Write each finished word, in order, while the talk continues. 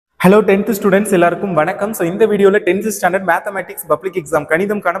Hello 10th students எல்லாருக்கும் வணக்கம். So இந்த வீடியோல 10th standard mathematics public exam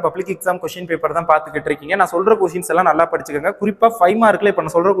கணிதம்கான public exam question paper தான் பார்த்துக்கிட்டு இருக்கீங்க. நான் சொல்ற क्वेश्चंस எல்லாம் நல்லா படிச்சுக்கங்க. குறிப்பா 5 மார்க்ல இப்ப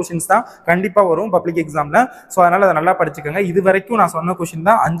நான் சொல்ற क्वेश्चंस தான் கண்டிப்பா வரும் பப்ளிக் எக்ஸாம்ல. சோ அதனால அத நல்லா படிச்சுக்கங்க. இது வரைக்கும் நான் சொன்ன क्वेश्चन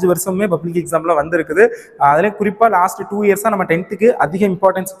தான் 5 வருஷமே பப்ளிக் எக்ஸாம்ல வந்திருக்குது. அதுல குறிப்பா லாஸ்ட் 2 இயர்ஸா நம்ம 10th க்கு அதிக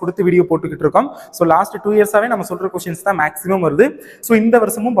இம்பார்ட்டன்ஸ் கொடுத்து வீடியோ போட்டுக்கிட்டு இருக்கோம். சோ லாஸ்ட் 2 இயர்ஸாவே நம்ம சொல்ற क्वेश्चंस தான் மேக்ஸिमम வருது. சோ இந்த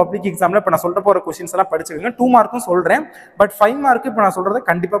வருஷமும் பப்ளிக் எக்ஸாம்ல இப்ப நான் சொல்ற போற क्वेश्चंस எல்லாம் படிச்சுக்கங்க. 2 மார்க்கும் சொல்றேன். பட் 5 மார்க் இப்ப நான் சொல்றத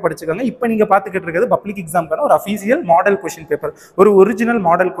கண்டிப்பா படிச்சுக்கங்க. இப்போ நீங்க பாத்துக்கிட்டு இருக்கிறது பப்ளிக் எக்ஸாம்க்கான ஒரு அஃபீஷியல் மாடல் क्वेश्चन பேப்பர், ஒரு ஒரிஜினல்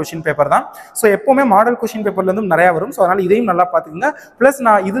மாடல் क्वेश्चन பேப்பர் தான். சோ எப்பவுமே மாடல் क्वेश्चन பேப்பர்ல இருந்து நிறைய வரும். சோ அதனால இதையும் நல்லா பாத்துக்கங்க. பிளஸ்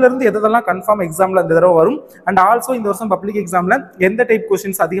நான் இதுல இருந்து எதெல்லாம் கன்ஃபார்ம் எக்ஸாம்ல இந்த தடவை வரும் அண்ட் ஆல்சோ இந்த வருஷம் பப்ளிக் எக்ஸாம்ல எந்த டைப்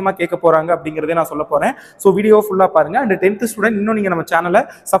क्वेश्चंस அதிகமா கேட்க போறாங்க அப்படிங்கறதை நான் சொல்ல போறேன். சோ வீடியோ ஃபுல்லா பாருங்க. அண்ட் 10th ஸ்டூடண்ட் இன்னும் நீங்க நம்ம சேனலை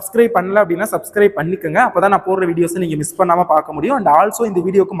சப்ஸ்கிரைப் பண்ணல அப்படின்னா சப்ஸ்கிரைப் பண்ணிக்கங்க. அப்பதான் நான் போடுற வீடியோஸ் நீங்க மிஸ் பண்ணாம பார்க்க முடியும். அண்ட் ஆல்சோ இந்த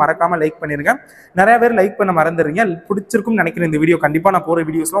வீடியோக்கு மறக்காம லைக் பண்ணிருங்க. நிறைய பேர் லைக் பண்ண மறந்துடுறீங்க. பிடிச்சிருக்கும் நினைக்கிறேன் இந்த வீடியோ. கண்டிப்பா நான் போற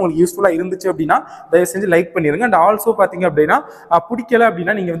வீடியோஸ்லாம் உங்களுக்கு யூஸ்ஃபுல்லா இருந்துச்சு அப்படின்னா தயவு செஞ்சு லைக் பண்ணிருங்க. அண்ட் ஆல்சோ பாத்தீங்க அப்படின்னா பிடிக்கல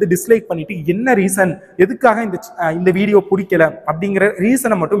அப்படின்னா நீங்க வந்து டிஸ்லைக் பண்ணிட்டு என்ன ரீசன், எதுக்காக இந்த வீடியோ பிடிக்கல அப்படிங்கிற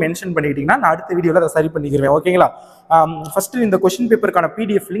ரீசனை மட்டும் மென்ஷன் பண்ணிட்டீங்கன்னா நான் அடுத்த வீடியோல அதை சரி பண்ணிக்கிறேன். ஓகேங்களா? ஃபர்ஸ்ட் இந்த क्वेश्चन பேப்பருக்கான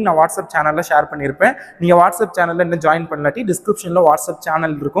PDF லிங்க் நான் வாட்ஸ்அப் சேனல்ல ஷேர் பண்ணியிருப்பேன். நீங்க வாட்ஸ்அப் சேனல்ல என்ன ஜாயின் பண்ணலாட்டி டிஸ்கிரிப்ஷன்ல வாட்ஸ்அப்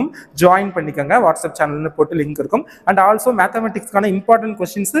சேனல் இருக்கும், ஜாயின் பண்ணிக்கோங்க. வாட்ஸ்அப் சேனல்னு போட்டு லிங்க் இருக்கும். And also மேத்தமெட்டிக்ஸ்க்கான important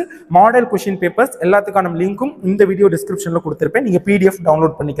questions, model question papers எல்லாத்துக்கான லிங்க்கும் இந்த வீடியோ டிஸ்கிரிப்ஷன்ல கொடுத்திருப்பேன். நீங்க PDF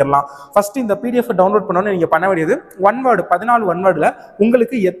டவுன்லோட் பண்ணிக்கலாம். ஃபர்ஸ்ட் இந்த PDF டவுன்லோட் பண்ணனும் நீங்க பண்ண வேண்டியது ஒன் வேர்ட், 14 ஒன் வேர்ட்ல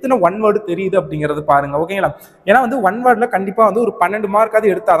உங்களுக்கு எத்தனை ஒன் வேர்ட் தெரியுது அப்படிங்கறது பாருங்க. ஓகேங்களா? ஏன்னா வந்து ஒன் வேர்ட்ல கண்டிப்பா வந்து ஒரு 12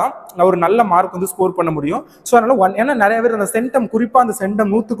 மார்க்காவது எடுத்தாதான் ஒரு நல்ல மார்க் வந்து ஸ்கோர் பண்ண முடியும். சோ அதனால ஏன்னா நிறைய பேர் அந்த சென்டம், குறிப்பா அந்த சென்டம்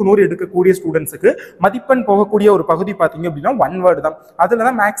 100க்கு 100 எடுக்கக்கூடிய ஸ்டூடெண்ட்ஸுக்கு மதிப்பெண் போகக்கூடிய ஒரு பகுதி பாத்தீங்க அப்படின்னா ஒன் வேர்டு தான்.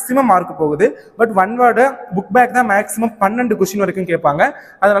 அதுலதான் மேக்ஸிமம் மார்க் போகுது. But one word book back தான் மேக்ஸிமம் 12 கொஸ்டின் வரைக்கும் கேட்பாங்க.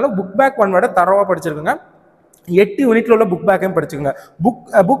 அதனால புக் பேக் ஒன் வேர்டை தரவா படிச்சிருக்கோங்க. 8 யூனிட்ல உள்ள புக் பேக்கையும் படிச்சுக்கோங்க.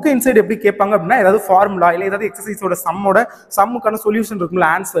 புக் இன்சைட் எப்படி கேட்பாங்க அப்படின்னா ஏதாவது ஃபார்முலா இல்லை ஏதாவது எக்ஸசைஸோட சம்முக்கான சொல்யூஷன் இருக்கும்ல,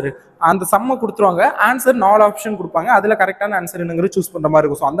 ஆன்சர், அந்த சம்மை கொடுத்துருவாங்க. ஆன்சர் 4 ஆப்ஷன் கொடுப்பாங்க. அதுல கரெக்டான ஆன்சர் என்னங்கிறது சூஸ் பண்ற மாதிரி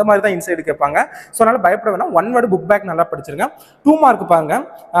இருக்கும். ஸோ அந்த மாதிரி தான் இன்சைடு கேட்பாங்க. ஸோ அதனால பயப்பட வேணாம். ஒன் வேர்டு புக் பேக் நல்லா படிச்சிருங்க. 2 மார்க் பாருங்க.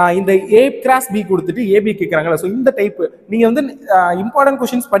 இந்த A கிராஸ் B கொடுத்துட்டு AB கேட்கறாங்கல்ல, ஸோ இந்த டைப் நீங்க வந்து இம்பார்ட்டன்ட்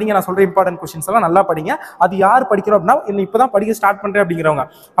கொஸ்டின்ஸ் படிங்க. நான் சொல்ற இம்பார்ட்டன்ட் கொஸ்டின்ஸ் எல்லாம் நல்லா படிங்க. அது யார் படிக்கிறோம் அப்படின்னா இப்பதான் படிக்க ஸ்டார்ட் பண்றேன் அப்படிங்கிறவங்க.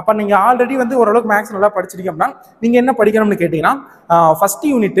 அப்ப நீங்க ஆல்ரெடி வந்து ஓரளவுக்கு மேக்ஸ் நல்லா படிச்சிருக்கீங்க அப்படின்னா நீங்க என்ன படிக்கணும்னு கேட்டீங்கன்னா ஃபர்ஸ்ட்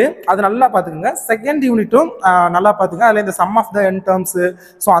யூனிட் அது நல்லா பாத்துக்கோங்க. செகண்ட் யூனிட்டும் நல்லா பாத்துங்க. அதுல இந்த some of the N terms,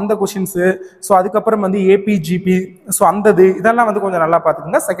 so அந்த கொஸ்டின்ஸ், ஸோ அதுக்கப்புறம் வந்து APGP, ஸோ அந்த இதெல்லாம் வந்து கொஞ்சம் நல்லா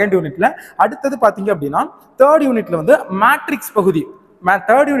பாத்துக்கோங்க செகண்ட் யூனிட்ல. அடுத்தது பாத்தீங்க அப்படின்னா தேர்ட் யூனிட்ல வந்து மேட்ரிக்ஸ் பகுதி,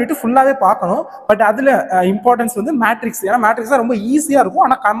 தேர்ட் யூனிட் ஃபுல்லாவே பார்க்கணும். பட் அதுல இம்பார்ட்டன்ஸ் வந்து மேட்ரிக்ஸ். ஏன்னா மேட்ரிக்ஸ் ரொம்ப ஈஸியா இருக்கும்.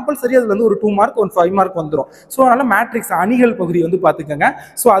 ஆனா கம்பல்சரி அதுல வந்து ஒரு 2 மார்க் ஒரு 5 மார்க் வந்துடும். ஸோ அதனால மேட்ரிக்ஸ் அணிகள் பகுதி வந்து பாத்துக்கோங்க.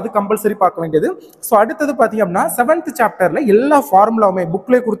 ஸோ அது கம்பல்சரி பார்க்க வேண்டியது. ஸோ அடுத்தது பாத்தீங்க அப்படின்னா 7th சாப்டர்ல எல்லா ஃபார்முலாவுமே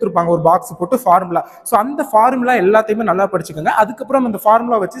புக்லேயே கொடுத்துருப்பாங்க, ஒரு பாக்ஸ் போட்டு ஃபார்முலா. ஸோ அந்த ஃபார்முலா எல்லாத்தையுமே நல்லா படிச்சுக்கோங்க. அதுக்கப்புறம் அந்த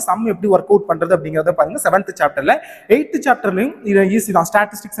ஃபார்முலா வச்சு சம் எப்படி ஒர்க் அவுட் பண்றது அப்படிங்கிறத பாருங்க 7th சாப்டர்ல. 8th சாப்டர்லயும் இது ஈஸி தான்,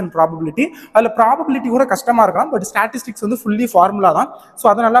 ஸ்டாட்டிஸ்டிக்ஸ் அண்ட் ப்ராபபிலிட்டி. அதுல ப்ராபபிலிட்டி கூட கஷ்டமா இருக்கலாம். பட் ஸ்டாட்டிஸ்டிக்ஸ் வந்து ஃபுல்லி ஃபார்முலா தான். சோ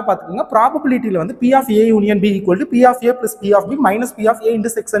அத நல்லா பாத்துக்கோங்க. ப்ராபபிலிட்டில வந்து P of A union B equal to P of A plus P of B minus P of A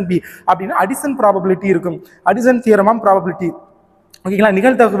intersection B அப்படினா அடிஷன் ப்ராபபிலிட்டி இருக்கும். அடிஷன் தியரம் ஆம் ப்ராபபிலிட்டி. ஓகேங்களா?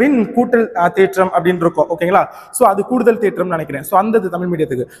 நிகழ்தகவின் கூட்டல் தேற்றம் அப்படின்னு இருக்கும். ஓகேங்களா? சோ அது கூடுதல் தேற்றம் நினைக்கிறேன். சோ அந்த தமிழ்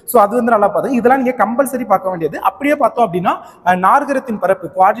மீடியத்துக்கு சோ அது வந்து நல்லா பாருங்க. இதெல்லாம் நீங்க கம்பல்சரி பார்க்க வேண்டியது. அப்படியே பார்த்தோம் அப்படின்னா நாற்கரத்தின் பரப்பு,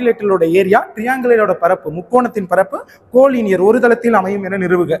 குவாட்ரிலேட்டரலோட ஏரியா, ட்ரையாங்கிளோட பரப்பு, முக்கோணத்தின் பரப்பு, கோலினியர், ஒரு தளத்தில் அமையும் என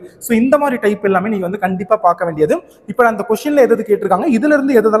நிறுவுக. சோ இந்த மாதிரி டைப் எல்லாமே நீங்க வந்து கண்டிப்பா பார்க்க வேண்டியது. இப்போ அந்த क्वेश्चनல எது கேட்டிருக்காங்க, இதுல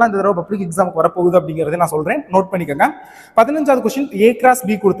இருந்து எதெல்லாம் இந்த தடவை பப்ளிக் எக்ஸாமுக்கு வரப்போகுது அப்படிங்கறதை நான் சொல்றேன், நோட் பண்ணிக்கோங்க. 15வது क्वेश्चन A கிராஸ்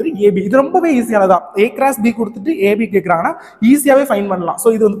B கொடுத்துட்டு AB. இது ரொம்பவே ஈஸியானதான். A கிராஸ் B கொடுத்துட்டு AB கேக்குறாங்கன்னா ஈஸியாவே ஃபைண்ட் பண்ணலாம். சோ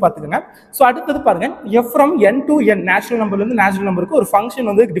இது வந்து பாத்துக்கங்க. சோ அடுத்தது பாருங்க, F from N to N, natural நம்பர்ல இருந்து நேச்சுரல் நம்பருக்கு ஒரு ஃபங்க்ஷன்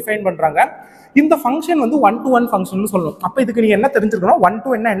வந்து டிஃபைன் பண்றாங்க. இந்த ஃபங்க்ஷன் வந்து 1 to 1 ஃபங்க்ஷன் சொல்லணும். அப்ப இதுக்கு நீங்க என்ன தெரிஞ்சிருக்கணும், 1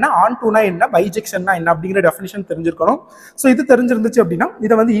 to என்ன, on to என்ன, பைஜெக்ஷன்னா என்ன அப்படிங்கிற டெஃபினிஷன் தெரிஞ்சிருக்கணும். சோ இது தெரிஞ்சிருந்துச்சு அப்படின்னா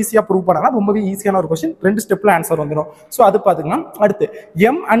இதை வந்து ஈஸியா ப்ரூவ் பண்ணலாம். ரொம்பவே ஈஸியான ஒரு क्वेश्चन, 2 ஸ்டெப்ல ஆன்சர் வந்துடும். சோ அது பாத்துங்க. அடுத்து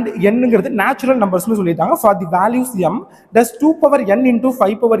M and Nங்கிறது நேச்சுரல் நம்பர்ஸ்னு சொல்லிட்டாங்க. For the values M does 2 power n into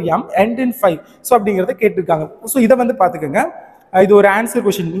 5 power m end in 5. So அப்படிங்கறத கேட்டிருக்காங்க. சோ இதை வந்து பாத்துக்கங்க. இது ஒரு ஆன்சர்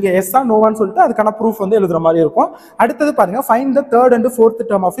क्वेश्चन. நீங்க எஸ் ஆர் நோவான்னு சொல்லிட்டு அதுக்கான ப்ரூஃப் வந்து எழுதுற மாதிரி இருக்கும். அடுத்தது பாருங்க, find the third and fourth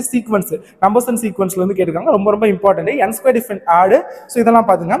term of sequence, numbers and சீக்வென்ஸ்ல இருந்து கேட்டிருக்காங்க. ரொம்ப ரொம்ப important. n square different add. So இதெல்லாம்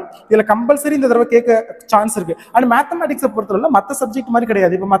பாத்துங்க. இதுல கம்பல்சரி இந்த தடவை கேட்க சான்ஸ் இருக்கு. அண்ட் மேத்தமேட்டிக்ஸை பொறுத்தவரை மற்ற சப்ஜெக்ட் மாதிரி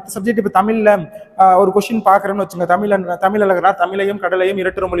கிடையாது. இப்போ மற்ற சப்ஜெக்ட் இப்போ தமிழ்ல ஒரு கொஸ்டின் பாக்குறேன்னு வச்சுங்க, தமிழ்ல கடலையும் கடலையும்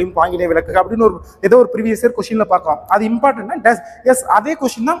இரட்டை மொழியும் பாங்கினை விளக்கு அப்படின்னு ஒரு ஏதோ ஒரு ப்ரீவியஸ் இயர் கொஸ்டின்ல பார்க்கலாம். அது இம்பார்ட்டன்ட். எஸ் அதே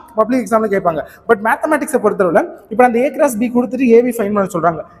கொஸ்டின் தான் பப்ளிக் எக்ஸாம்ல கேட்பாங்க. பட் மேத்தமேட்டிக்ஸை பொறுத்தவரை இப்போ அந்த A கிராஸ் B கொடுத்துட்டு வச்சுட்டு ஏபி ஃபைன் பண்ண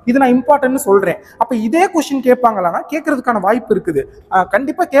சொல்றாங்க. இது நான் இம்பார்ட்டன்ட்னு சொல்றேன். அப்ப இதே கொஸ்டின் கேட்பாங்களான்னா கேட்கறதுக்கான வாய்ப்பு இருக்குது.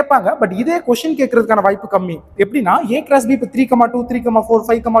 கண்டிப்பா கேட்பாங்க. பட் இதே கொஸ்டின் கேட்கறதுக்கான வாய்ப்பு கம்மி. எப்படின்னா A கிராஸ் B இப்போ 3,2 3,4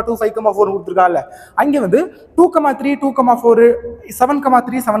 5,2 5,4 கொடுத்துருக்காங்கல்ல, அங்கே வந்து 2,3 2,4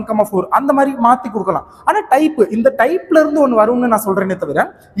 7,3 7,4 அந்த மாதிரி மாத்தி கொடுக்கலாம். ஆனா டைப் இந்த டைப்ல இருந்து ஒன்று வரும்னு நான் சொல்றேனே தவிர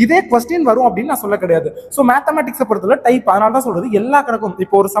இதே கொஸ்டின் வரும் அப்படின்னு நான் சொல்ல கிடையாது. ஸோ மேத்தமெட்டிக்ஸை பொறுத்தவரை டைப், அதனால தான் சொல்றது எல்லா கணக்கும்.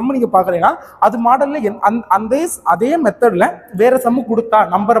 இப்போ ஒரு சம் நீங்க பாக்குறீங்கன்னா அது மாடல்ல அதே மெத்தட்ல வேற சம்மு கொடுத்தா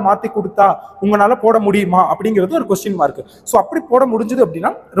நம்பரை மாத்தி கொடுத்தா உங்களால போட முடியுமா அப்படிங்கிறது ஒரு கொஸ்டின் மார்க். ஸோ அப்படி போட முடிஞ்சது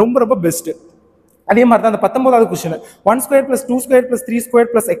அப்படின்னா ரொம்ப ரொம்ப பெஸ்ட். அதே மாதிரி தான் அந்த 19வது question 1 square plus 2 square plus 3 square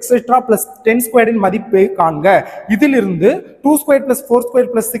plus etcetera plus 10 ஸ்கொயரின் மதிப்பை காண்க. இதிலிருந்து 2 square plus 4 square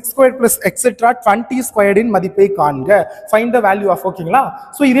plus 6 square plus etcetera 20 ஸ்கொயரின் மதிப்பை காண்க. Find the value of. ஓகேங்களா?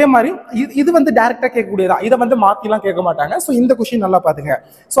 ஸோ இதே மாதிரி இது வந்து டைரக்டா கேட்கக்கூடியதா, இதை வந்து மாத்திலாம் கேட்க மாட்டாங்க. ஸோ இந்த கொஸ்டின் நல்லா பாத்துங்க.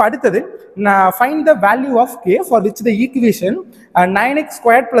 ஸோ அடுத்தது find the value of k for which the equation 9x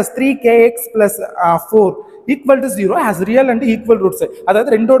square plus 3kx plus 4 equal to 0 has real and equal roots. அதாவது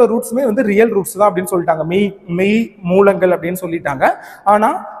ரெண்டோட ரூட்ஸுமே வந்து ரியல் ரூட்ஸ் தான் அப்படின்னு சொல்லிட்டாங்க. மெய் மூலங்கள் அப்படின்னு சொல்லிட்டாங்க. ஆனா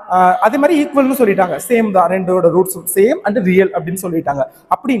அதே மாதிரி ஈக்குவல்னு சொல்லிட்டாங்க. சேம் தான், ரெண்டோட ரூட்ஸ் சேம் அண்ட் ரியல் அப்படின்னு சொல்லிட்டாங்க.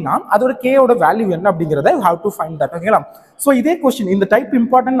 அப்படின்னா அதோட கேயோட வேல்யூ என்ன அப்படிங்கிறத ஹவ் டு ஃபைண்ட் தட். ஓகேங்களா? ஸோ இதே கொஸ்டின் இந்த டைப்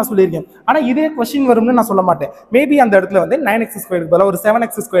இம்பார்ட்டன்ட் நான் சொல்லியிருக்கேன். ஆனால் இதே கொஸ்டின் வரும்னு நான் சொல்ல மாட்டேன். மேபி அந்த இடத்துல வந்து 9x ஸ்கொயருக்கு பதிலாக ஒரு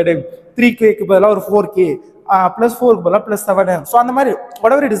 7x ஸ்கொயர்டு, 3kக்கு பதிலாக ஒரு 4k பிளஸ் 4க்கு பதிலாக பிளஸ் 7. ஸோ அந்த மாதிரி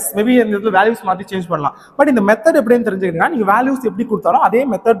whatever it is, மேபி இந்த இடத்துல வேல்யூஸ் மாற்றி சேஞ்ச் பண்ணலாம். பட் இந்த மெத்தட் எப்படின்னு தெரிஞ்சுக்கிட்டீங்கன்னா நீங்கள் வேல்யூஸ் எப்படி கொடுத்தாலும் அதே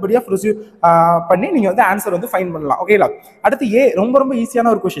மெத்தட் படியாக ப்ரொசீவ் பண்ணி நீங்கள் வந்து ஆன்சர் வந்து ஃபைண்ட் பண்ணலாம். ஓகேங்களா? அடுத்து ஏ ரொம்ப ரொம்ப ஈஸியான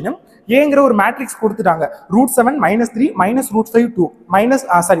ஒரு கொஸ்டின். ஏங்கிற ஒரு மேட்ரிக்ஸ் கொடுத்துட்டாங்க. √7 -3 -√5 2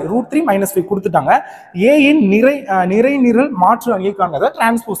 √3 -5 கொடுத்துட்டாங்க. ஏயின் நிறை நிரல் மாற்று அங்கீகாரம், அதாவது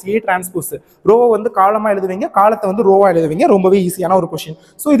டிரான்ஸ்போஸ். ஏ டிரான்ஸ்போஸ் ரோவை வந்து காலமா எழுதுவீங்க, காலத்தை வந்து ரோவா எழுதுவீங்க. ரொம்பவே ஈஸியான ஒரு கொஸ்டின்.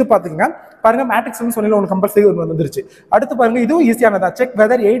 ஸோ இது பாத்துங்க பாருங்க, மேட்ரிக்ஸ் சொல்லி ஒன்று கம்பல்சரி வந்துருச்சு. அடுத்து பாருங்க, இதுவும் ஈஸியானதா. Check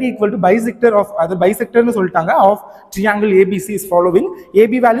weather AD equal to bisector of, அது பைசெக்டர்னு சொல்லிட்டாங்க, of triangle ABC is following.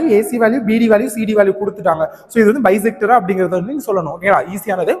 AB value, AC value, BD value, CD value கொடுத்துட்டாங்க. ஸோ இது வந்து பைசெக்டரா அப்படிங்கிறது வந்து நீங்க சொல்லணும். ஓகேவா?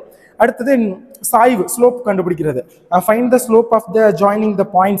 ஈஸியானது. அடுத்தது சாய்வு, ஸ்லோப் கண்டுபிடிக்கிறது. Find the slope of the joining the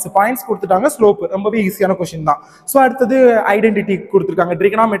points கொடுத்துட்டாங்க. ஸ்லோப் ரொம்பவே ஈஸியான கொஸ்டின் தான். ஸோ அடுத்தது ஐடென்டிட்டி கொடுத்துருக்காங்க.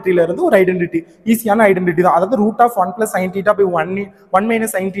 ட்ரிகனாமெட்ரியில இருந்து ஒரு ஐடென்டிட்டி, ஈஸியான ஐடென்டிட்டி தான். அதாவது √1 + sin θ by 1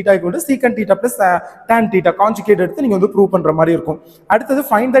 - sin θ = secant θ plus tan θ conjugate எடுத்து நீங்க வந்து ப்ரூவ் பண்ற மாதிரி இருக்கும். அடுத்தது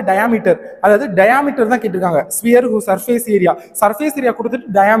ஃபைண்ட் த டயாமீட்டர், அதாவது டயாமீட்டர் தான் கேட்டிருக்காங்க. ஸ்பியர் ஹூ சர்ஃபேஸ் ஏரியா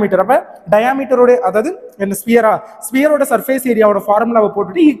கொடுத்துட்டு டயாமீட்டர். அப்ப டயாமீட்டரோட, அதாவது என்ன ஸ்பியரோட சர்ஃபேஸ் ஏரியாவோட ஃபார்முலாவை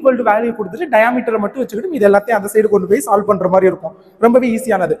போட்டுட்டு ஈக்குவல் டு வேல்யூ கொடுத்துட்டு டயாமீட்டரை மட்டும் வச்சுக்கிட்டு இது எல்லாத்தையும் அந்த சைடு கொண்டு போய் சால்வ் பண்ற மாதிரி இருக்கும். ரொம்பவே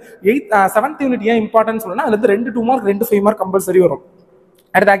ஈஸியானது. 7th யூனிட் ஏன் இம்பார்ட்டன்ட் சொல்லணும்னா அதுல இருந்து 2 2 மார்க் 2 5 மார்க் கம்பல்சரி வரும்.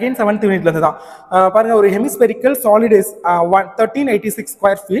 அடுத்து அகைன் 7th யூனிட்ல இருந்து தான் பாருங்க, ஒரு hemispherical solid is 1386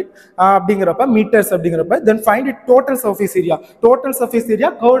 square feet அப்படிங்கிறப்ப மீட்டர்ஸ் அப்படிங்கிறப்ப then find it total surface area,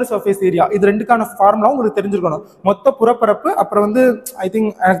 curved surface area. இது ரெண்டுக்கான ஃபார்முலா உங்களுக்கு தெரிஞ்சிருக்கணும். மொத்த புறப்பரப்பு, அப்புறம் வந்து ஐ திங்க்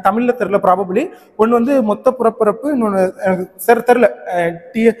எனக்கு தமிழ்ல தெரியல, ப்ராபபிளி ஒன்று வந்து மொத்த புறப்பரப்பு, இன்னொன்று எனக்கு தெரியல,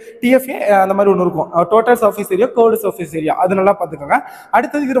 TFA அந்த மாதிரி ஒன்று இருக்கும். Total surface area, curved surface area, அது நல்லா பார்த்துக்கோங்க.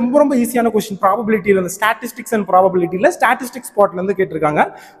 அடுத்தது இது ரொம்ப ரொம்ப ஈஸியான கொஸ்டின். ப்ராபபிலிட்டியில ஸ்டாட்டிஸ்டிக்ஸ் அண்ட் ப்ராபபிலிட்டியில ஸ்டாட்டிஸ்டிக்ஸ் ஸ்பாட்ல இருந்து கேட்டிருக்காங்க.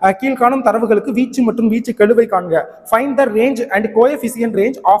 கீழ்காணும் தரவுகளுக்கு வீச்சு மற்றும் வீச்சு கெழுவை காண்க. Find the range and coefficient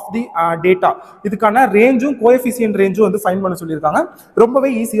range of the data. இதுக்கான ரேஞ்சும் கோஎஃபிஷியன்ட் ரேஞ்சும் வந்து ஃபைண்ட் பண்ண சொல்லியிருக்காங்க.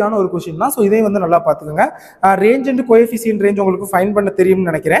 ரொம்பவே ஈஸியான ஒரு கொஸ்டின் தான். ஸோ இதை வந்து நல்லா பார்த்துக்கோங்க. ரேஞ்ச் அண்ட் கோஎஃபிஷியன்ட் ரேஞ்ச் உங்களுக்கு ஃபைண்ட் பண்ண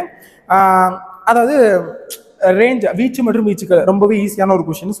தெரியும்னு நினைக்கிறேன். அதாவது ரேஞ்ச், வீச்சு மற்றும் வீச்சுக்கள் ரொம்பவே ஈஸியான ஒரு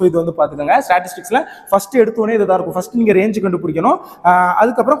கொஸ்டின். ஸோ இது வந்து பார்த்துக்கோங்க. ஸ்டாட்டிஸ்டிக்ஸ்ல ஃபர்ஸ்ட் எடுத்தோடனே இதாக இருக்கும். ஃபர்ஸ்ட் நீங்க ரேஞ்ச் கண்டுபிடிக்கணும்.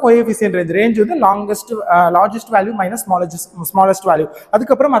 அதுக்கப்புறம் கோஎஃபிஷியன்ட் ரேஞ்ச் வந்து largest value minus smallest value.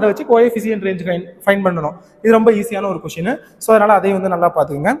 அதுக்கப்புறம் அதை வச்சு கோஎஃபிஷியன்ட் ரேஞ்ச் ஃபைண்ட் பண்ணணும். இது ரொம்ப ஈஸியான ஒரு கொஸ்டின். ஸோ அதனால அதையும் வந்து நல்லா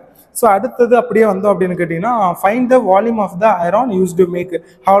பார்த்துக்கோங்க. ஸோ அடுத்தது அப்படியே வந்தோம் அப்படின்னு கேட்டீங்கன்னா, find the volume of the iron use to make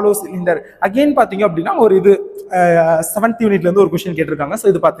hollow cylinder. Again பார்த்தீங்க அப்படின்னா ஒரு இது 7th யூனிட்ல இருந்து ஒரு கொஸ்டின் கேட்டிருக்காங்க. ஸோ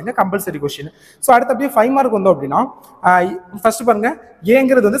இது பார்த்தீங்க கம்பல்சரி கொஸ்டின். ஸோ அடுத்து அப்படியே 5 மார்க் வந்தோம் அப்படின்னா, ஃபர்ஸ்ட் பாருங்க,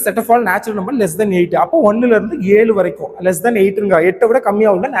 ஏங்கிறது வந்து set of all natural number less than 8. அப்போ 1ல இருந்து 7 வரைக்கும் லெஸ் தென் 8ங்க, 8 விட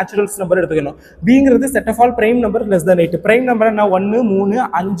கம்மியாக உள்ள நேச்சுரல்ஸ் நம்பர் எடுத்துக்கணும். பிங்கிறது set of all prime number less than 8. Prime number என்ன? 1 3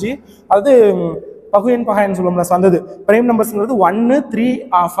 5, அது பகுயன் சொல்லுவோம்ல, வந்தது பிரைம் நம்பர்ஸ்ங்கிறது 1 3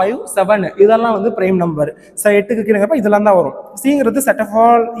 5 7 இதெல்லாம் வந்து பிரைம் நம்பர். 8க்கு கீழே இதெல்லாம் தான் வரும். சிங்கிறது set of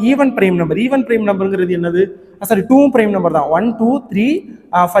all even prime number. Even prime நம்பர்ங்கிறது என்னது? சாரி, 2 பிரைம் நம்பர் தான். 1 2 3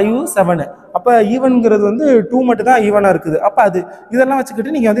 5 7. அப்ப ஈவன்ங்கிறது வந்து 2 மட்டும் தான் ஈவனா இருக்குது. அப்ப அது இதெல்லாம்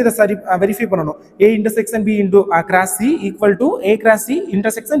வச்சுக்கிட்டு நீங்க வந்து இதை சரி வெரிஃபை பண்ணணும். A intersection B into cross C equal to A cross C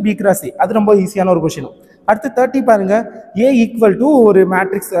intersection B cross C. அது ரொம்ப ஈஸியான ஒரு கொஸ்டின். அடுத்து 30 பாருங்க, A ஈக்குவல் டு ஒரு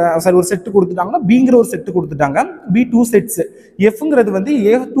மேட்ரிக்ஸ் சாரி ஒரு செட் கொடுத்துட்டாங்கன்னா பிங்கிற ஒரு செட் கொடுத்துட்டாங்க, பி டூ செட்ஸ், எஃப்ங்கிறது வந்து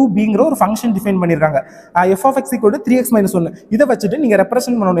ஏ டூ பிங்கிற ஒரு ஃபங்க்ஷன் டிஃபைன் பண்ணியிருக்காங்க. F of X equal to 3x - 1. இதை வச்சுட்டு நீங்க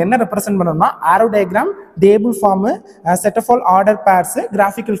ரெப்ரசென்ட் பண்ணணும். என்ன ரெப்ரசென்ட் பண்ணணும்னா ஆரோ diagram, table form, set of all order pairs,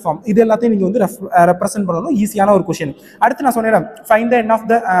 graphical form, இது எல்லாத்தையும் நீங்க வந்து ரெப்ரசென்ட் பண்ணணும். ஈஸியான ஒரு கொஸ்டின். அடுத்து நான் சொன்னேன், find the N of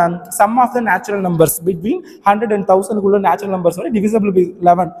the some of the natural numbers between 100 and 1000 குள்ள நேச்சுரல் நம்பர்ஸ் வந்து டிவிசிபிள் பை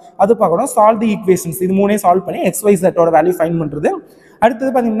 11. அது பார்க்கணும். சால்வ் தி ஈக்குவேஷன்ஸ், இது மூணே சால்வ் பண்ணி XYZ ஓட வேல்யூ ஃபைண்ட் பண்றது. அடுத்தது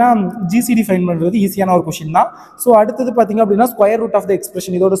பார்த்தீங்கன்னா ஜிசிடி ஃபைண்ட் பண்ணுறது ஈஸியான ஒரு கொஸ்டின் தான். ஸோ அடுத்தது பார்த்தீங்க அப்படின்னா square root of the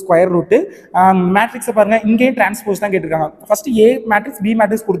expression, இதோட ஸ்கொயர் ரூட்டு. மேட்ரிக்ஸை பாருங்க, இங்கேயும் டிரான்ஸ்போஸ் தான் கேட்டிருக்காங்க. First A matrix B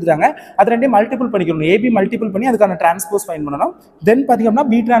matrix கொடுத்துட்டாங்க, அது ரெண்டே மல்டிபிள் பண்ணிக்கணும். ஏபி மல்டிபிள் பண்ணி அதுக்கான டிரான்ஸ்போஸ் ஃபைண்ட் பண்ணணும். தென் பார்த்தீங்க அப்படின்னா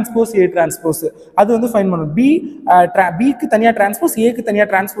பி டிரான்ஸ்போஸ் ஏ டிரான்ஸ்போஸ் அது வந்து ஃபைண்ட் பண்ணணும். பிக்கு தனியாக டிரான்ஸ்போஸ், ஏக்கு தனியாக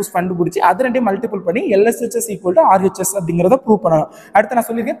டிரான்ஸ்போஸ் கண்டுபிடிச்சி அது ரெண்டே மல்டிபிள் பண்ணி LSHS ஈக்குவல் டு RHS அப்படிங்கிறத ப்ரூவ் பண்ணணும். அடுத்து நான்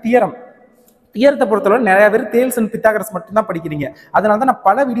சொல்லியிருக்கேன் தியரம். தியரத்தை பொறுத்தவரை நிறைய பேர் தேல்ஸ் அண்ட் பித்தாகரஸ் மட்டும் தான் படிக்கிறீங்க. அதனால தான் நான்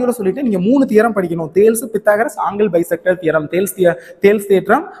பல வீடியோவில் சொல்லிட்டு நீங்க 3 தியரம் படிக்கணும். தேல்ஸ், பித்தாகரஸ், ஆங்கிள் பைசெக்டர் தியரம். தேல்ஸ்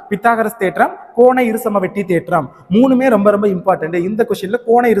தேற்றம், பித்தாகரஸ் தேற்றம், கோண இருசம வெட்டி தேற்றம், மூணுமே ரொம்ப ரொம்ப இம்பார்ட்டன்ட். இந்த கொஸ்டின்ல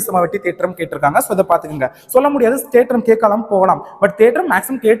கோண இருசம வெட்டி தேற்றம் கேட்டிருக்காங்க. ஸோ அதை பார்த்துக்கோங்க. சொல்ல முடியாது தேற்றம் கேட்கலாம் போகலாம், பட் தேற்றம்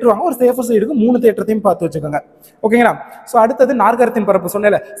மேக்ஸிமம் கேட்டுருவாங்க. ஒரு சேஃபர் சைடுக்கு 3 தேற்றத்தையும் பார்த்து வச்சுக்கோங்க. ஓகேங்களா? ஸோ அடுத்தது நாற்கரத்தின் பரப்பு.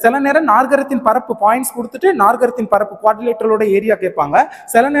 சொன்னேன் சில நேரம் நாற்கரத்தின் பரப்பு பாயிண்ட்ஸ் கொடுத்துட்டு நாற்கரத்தின் பரப்பு குவாட்ரிலேட்டரோட ஏரியா கேட்பாங்க.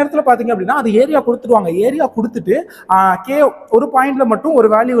 சில நேரத்தில் பார்த்தீங்க அப்படின்னா அது ஏரியா கொடுத்துருவாங்க. ஏரியா கொடுத்துட்டு கே ஒரு பாயிண்ட்ல மட்டும் ஒரு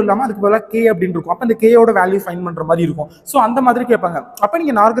வேல்யூ இல்லாமல் அதுக்கு பதிலாக கே அப்படின்னு இருக்கும். அப்போ அந்த கேயோட வேல்யூ ஃபைண்ட் பண்ற மாதிரி இருக்கும். ஸோ அந்த மாதிரி கேட்பாங்க. அப்போ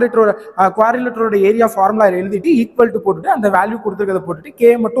நீங்க நாற்கரேட்டரோட குவாட்ரிலேட்டரோட ஏரியா ஃபார்முலா எழுதிட்டு ஈக்குவல் டு போட்டுட்டு அந்த வேல்யூ கொடுத்துருக்கதை போட்டுட்டு கே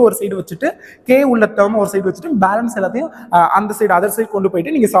மட்டும் ஒரு சைடு வச்சுட்டு கே உள்ள டேர்ம் ஒரு சைடு வச்சுட்டு பேலன்ஸ் எல்லாத்தையும் அந்த சைடு அதர் சைடு கொண்டு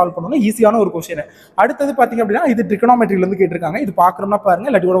போயிட்டு நீங்க சால்வ் பண்ணணும். ஈஸியான ஒரு கொஸ்டின். அடுத்தது பார்த்தீங்க அப்படின்னா இது ட்ரிகோனோமெட்ரில இருந்து கேட்டிருக்காங்க. இது பார்க்கணும்னா பாருங்க,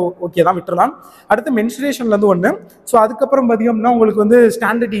 இல்லாட்டி கூட ஓகே தான் விட்டுறலாம். அடுத்து மென்சுரேஷன்ல இருந்து ஒன்று. ஸோ அதுக்கப்புறம் பார்த்தீங்கன்னா உங்களுக்கு வந்து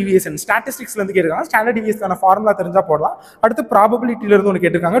ஸ்டாண்டர்ட் டிவியேஷன், ஸ்டாட்டிஸ்டிக்ஸ்ல இருந்து கேட்டிருக்காங்க. ஸ்டாண்டர்ட் டிவியேஷன் ஃபார்முலா தெரிஞ்சா போடலாம். அடுத்து ப்ராபபிலிட்டில இருந்து ஒன்று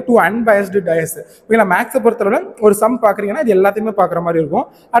கேட்டிருக்காங்க, டு அன்பயஸ்டு டயஸ். ஓகேங்களா? மேக்ஸை பொறுத்தவரை ஒரு சம் பார்க்குறீங்கன்னா இது எல்லாத்தையுமே பார்க்குற மாதிரி இருக்கும்.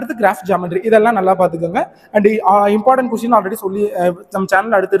 அடுத்து கிராஃப் ஜாமெட்ரி, இதெல்லாம் நல்லா பார்த்துக்கோங்க. அண்ட் இம்பார்ட்டன்ட் கொஸ்டின் ஆல்ரெடி சொல்லி நம்ம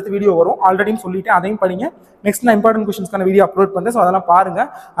சேனல் அடுத்தடுத்து வீடியோ வரும், ஆல்ரெடியும் சொல்லிட்டு அதையும் படிங்க. நெக்ஸ்ட் நான் இம்பார்ட்டன்ட் கொஸ்டின்ஸ்க்கான வீடியோ அப்லோட் பண்ணுறேன். ஸோ அதெல்லாம் பாருங்க.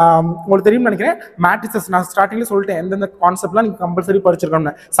 உங்களுக்கு தெரியும் நினைக்கிறேன். மேட்ரிசஸ் நான் ஸ்டார்டிங்ல சொல்லிட்டேன் எந்தெந்த கான்செப்ட்லாம் நீங்கள் compulsory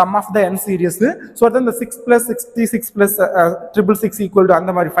படிச்சிருக்கோம்னு. Some of the n serious. So அது இந்த 6 + 66 + 666 ஈக்குவல் டு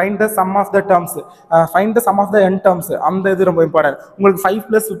அந்த மாதிரி find the some of the terms, find the some of the n terms, அந்த இது ரொம்ப இம்பார்ட்டன்ட். உங்களுக்கு 5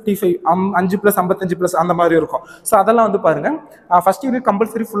 + 55 5 + 55 அந்த மாதிரி இருக்கும். ஸோ அதெல்லாம் வந்து பாருங்க. ஃபர்ஸ்ட் யூனிட்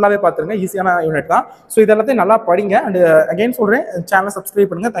கம்பல்சரி ஃபுல்லாகவே பார்த்துருங்க, ஈஸியான யூனிட் தான். ஸோ இதெல்லாத்தையும் நல்லா படிங்க. அண்ட் அகைன் சொல்கிறேன், சேனலை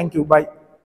சப்ஸ்கிரைப் பண்ணுங்க. தேங்க்யூ, பாய்.